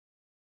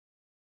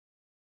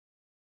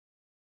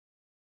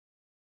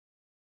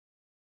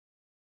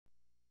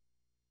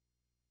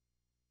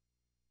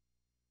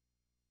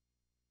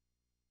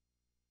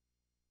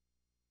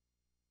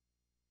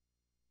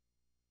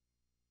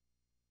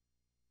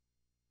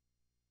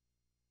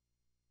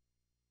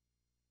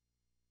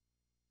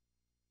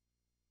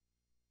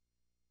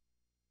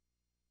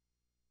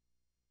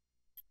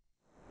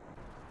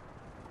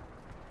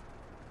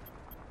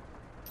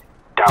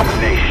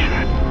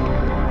Domination.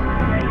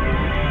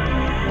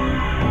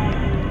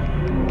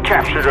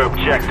 Capture the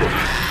objective.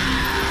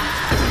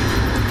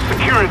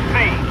 Securing C.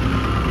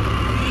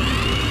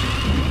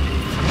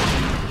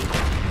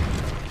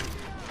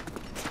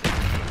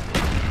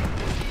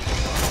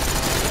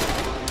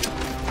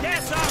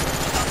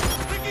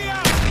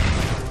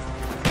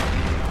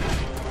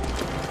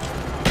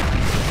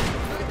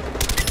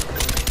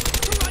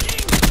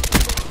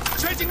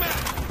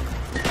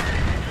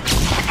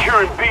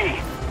 Securing B.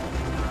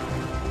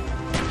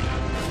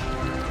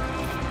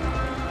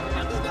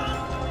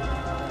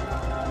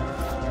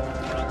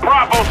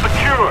 Bravo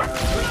secure.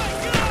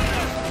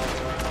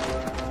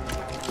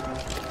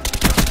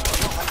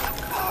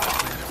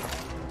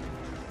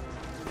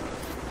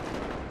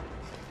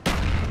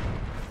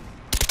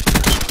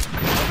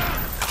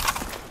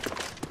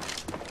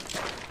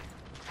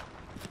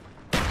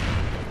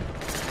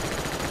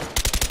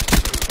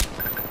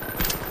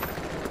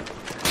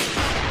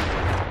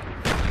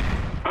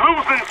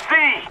 Losing C.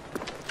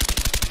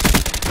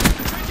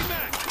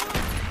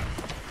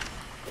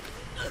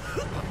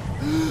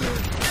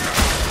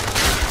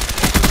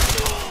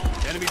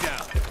 Enemy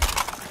down.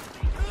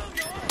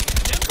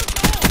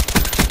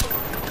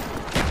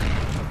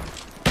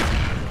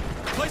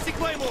 Placing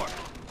Claymore.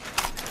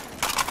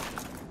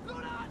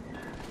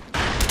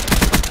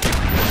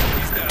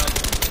 He's down.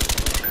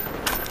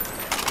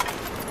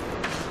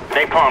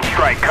 Napalm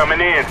strike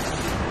coming in.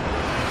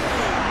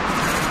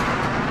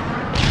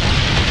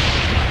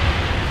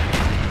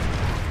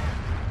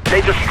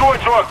 They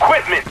destroyed your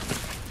equipment.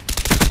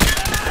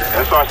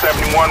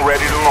 SR-71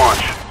 ready to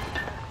launch.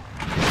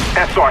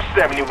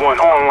 SR-71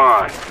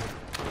 online.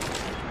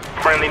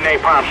 Friendly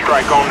napalm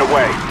strike on the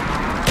way.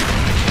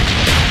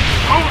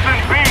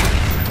 Losing B.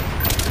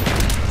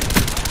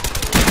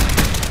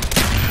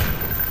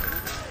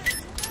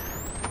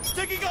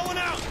 Sticky going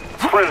out.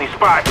 Friendly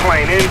spy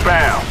plane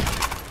inbound.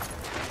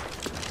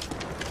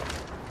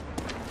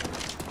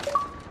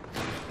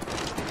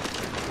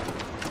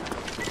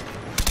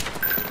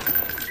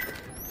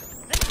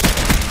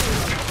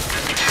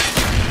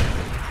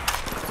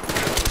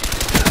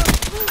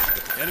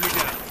 Enemy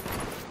down.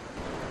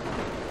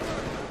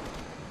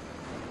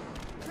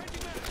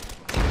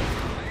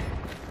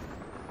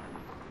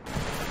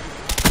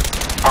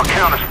 Our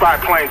counter spy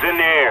planes in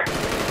the air.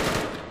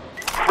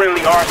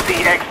 Friendly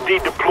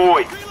RCXD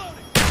deployed.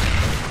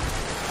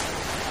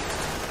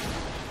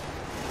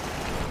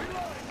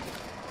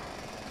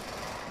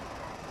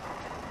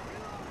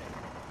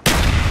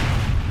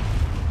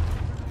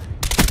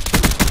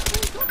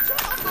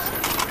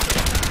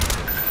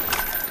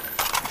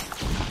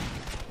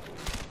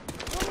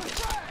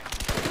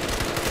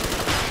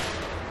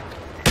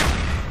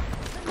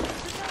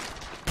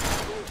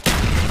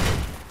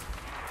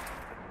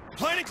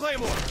 Planting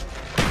Claymore.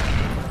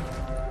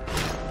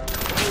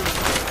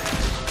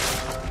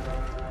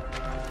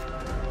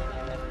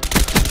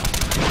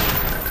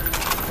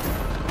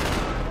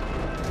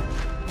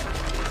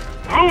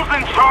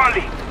 Losing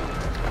Charlie.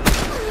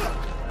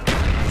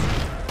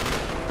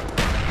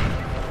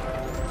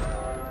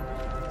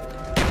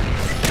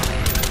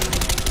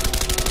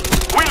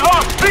 We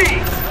lost C.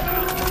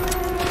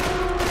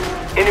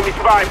 Enemy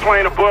spy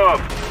plane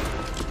above.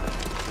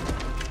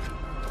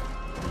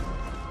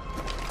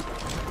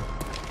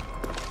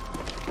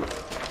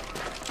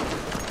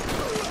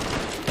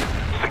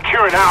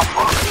 Securing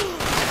Alpha.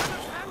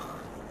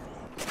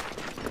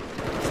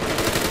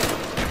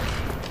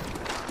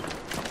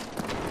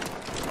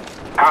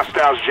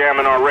 Hostiles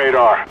jamming our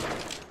radar.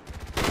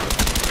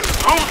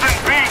 Losing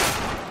B.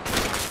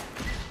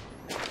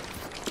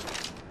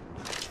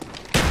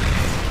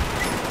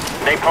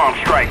 Napalm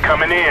strike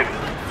coming in.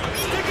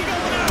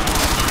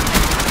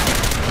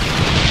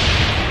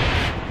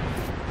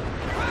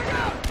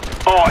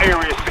 All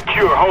areas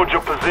secure. Hold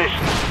your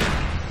position.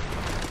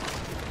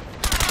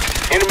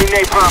 Enemy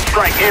napalm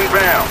strike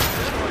inbound.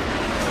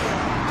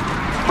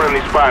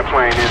 Friendly spy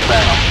plane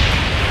inbound.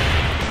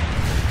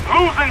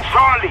 Losing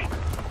Charlie.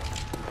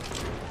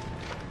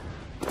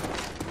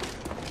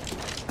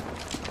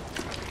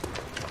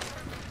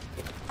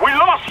 We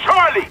lost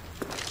Charlie.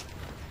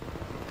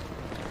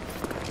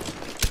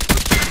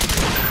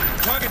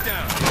 Target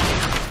down.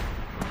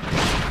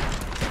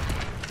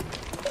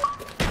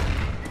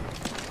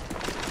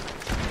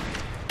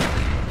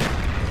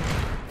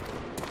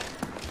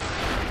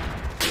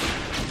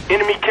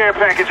 Enemy care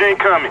package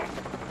incoming.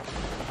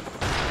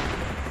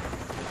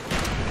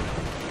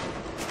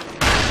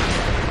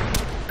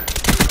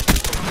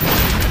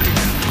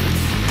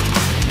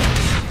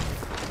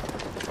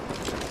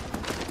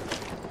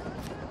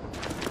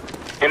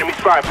 Enemy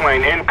spy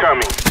plane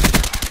incoming.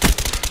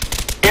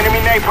 Enemy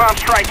napalm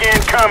strike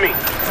incoming.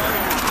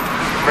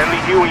 Friendly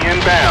Huey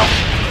inbound.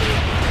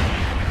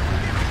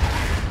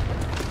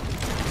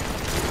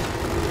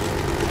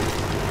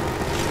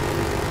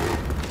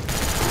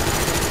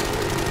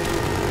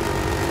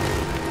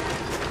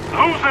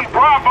 Losing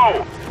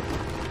Bravo.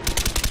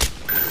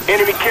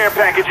 Enemy care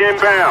package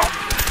inbound.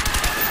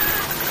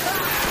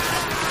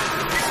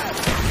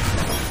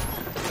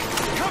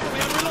 Cover me,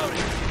 I'm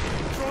reloading.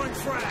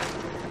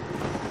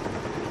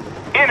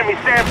 Enemy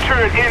SAM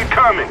turret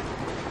incoming.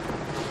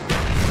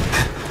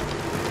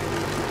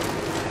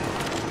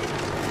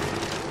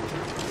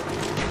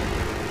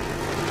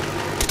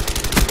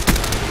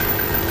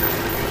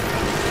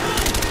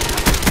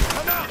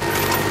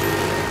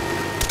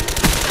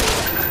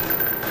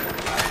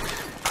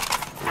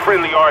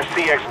 Friendly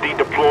RCXD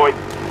deployed.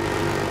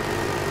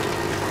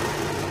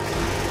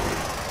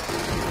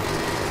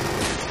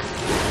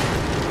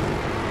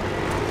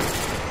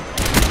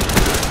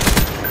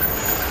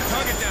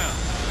 Target down.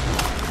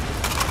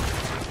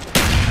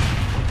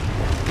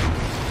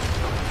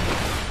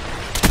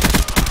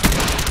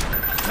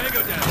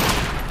 Tango down.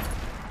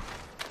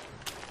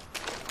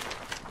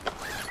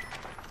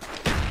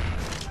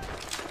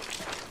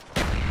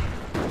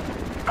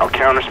 Our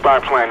counter spy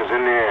plane is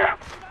in the air.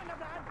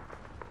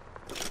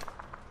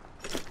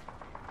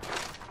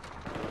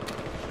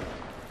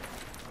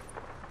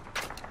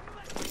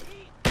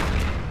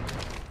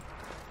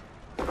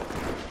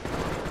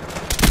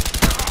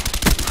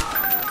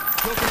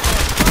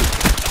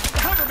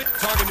 Cover me.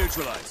 Target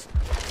neutralized.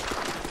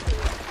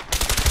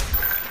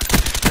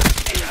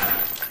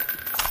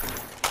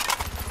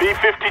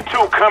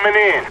 B-52 coming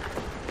in.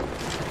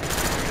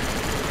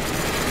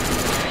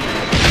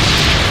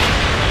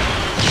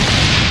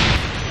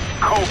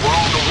 Cobra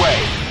on the way.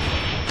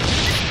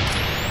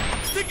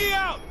 Sticky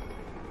out.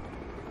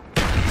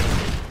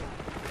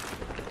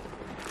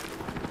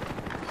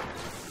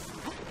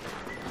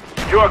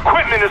 Your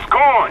equipment is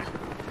gone.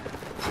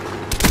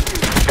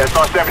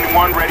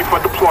 SR-71 ready for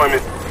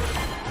deployment.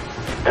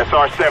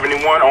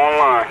 SR-71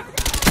 online.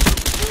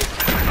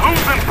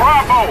 Losing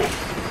Bravo.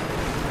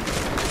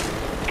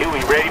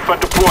 Huey ready for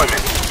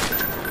deployment.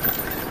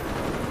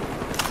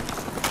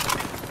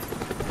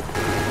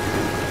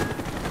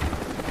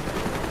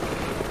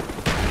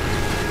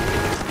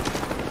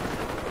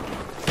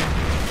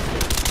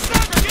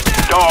 Sniper, get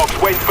down. Dogs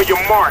waiting for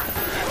your mark.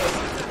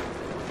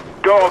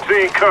 Dogs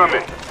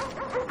incoming.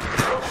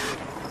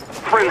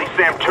 Friendly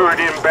SAM turret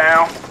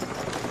inbound.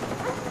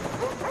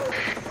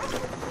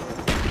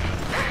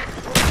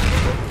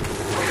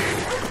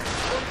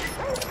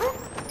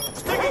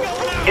 Sticky going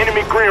out.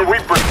 Enemy Grim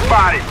Reaper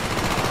spotted.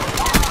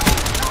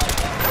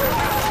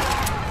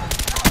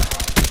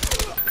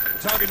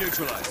 Target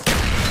neutralized.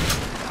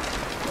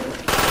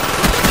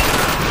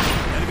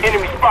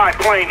 Enemy spy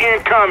plane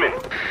incoming.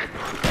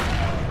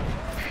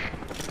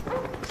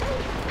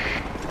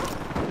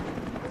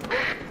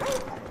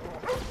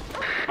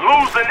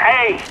 Losing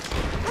A.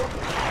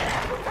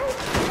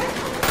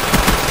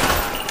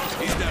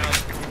 He's down.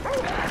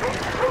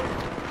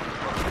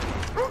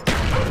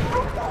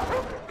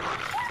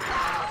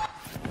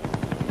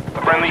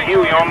 Friendly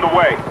Huey on the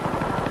way.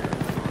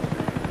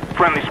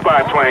 Friendly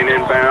spy plane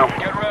inbound.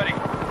 Get ready.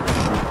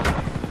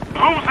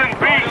 Losing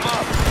B. Light 'em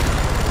up.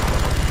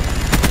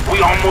 We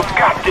almost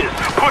got this.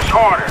 Push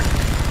harder.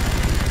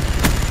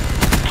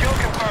 Kill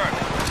confirmed.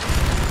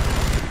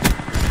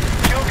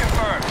 Kill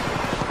confirmed.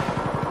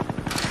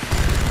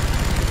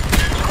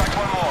 Strike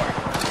one more.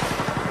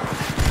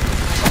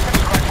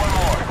 Strike one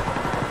more.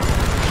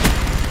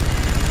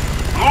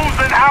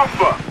 Losing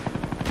Alpha.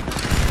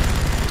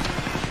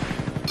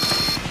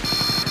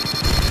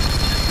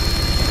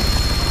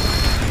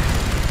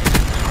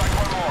 Strike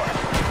one more.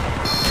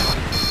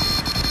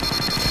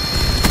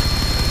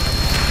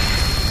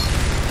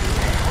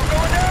 We're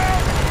going down.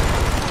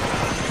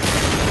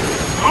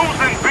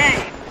 Losing B.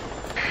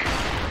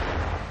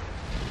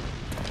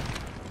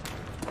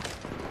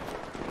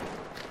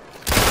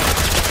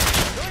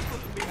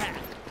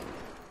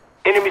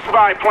 Enemy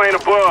spy plane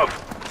above.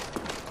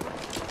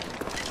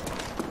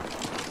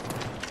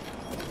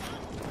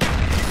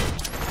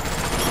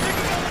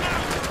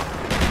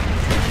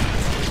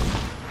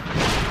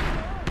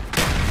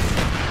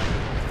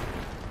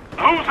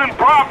 Losing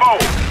Bravo.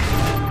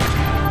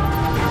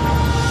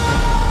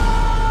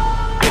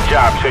 Good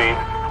job, team.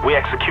 We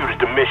executed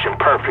the mission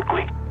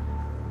perfectly.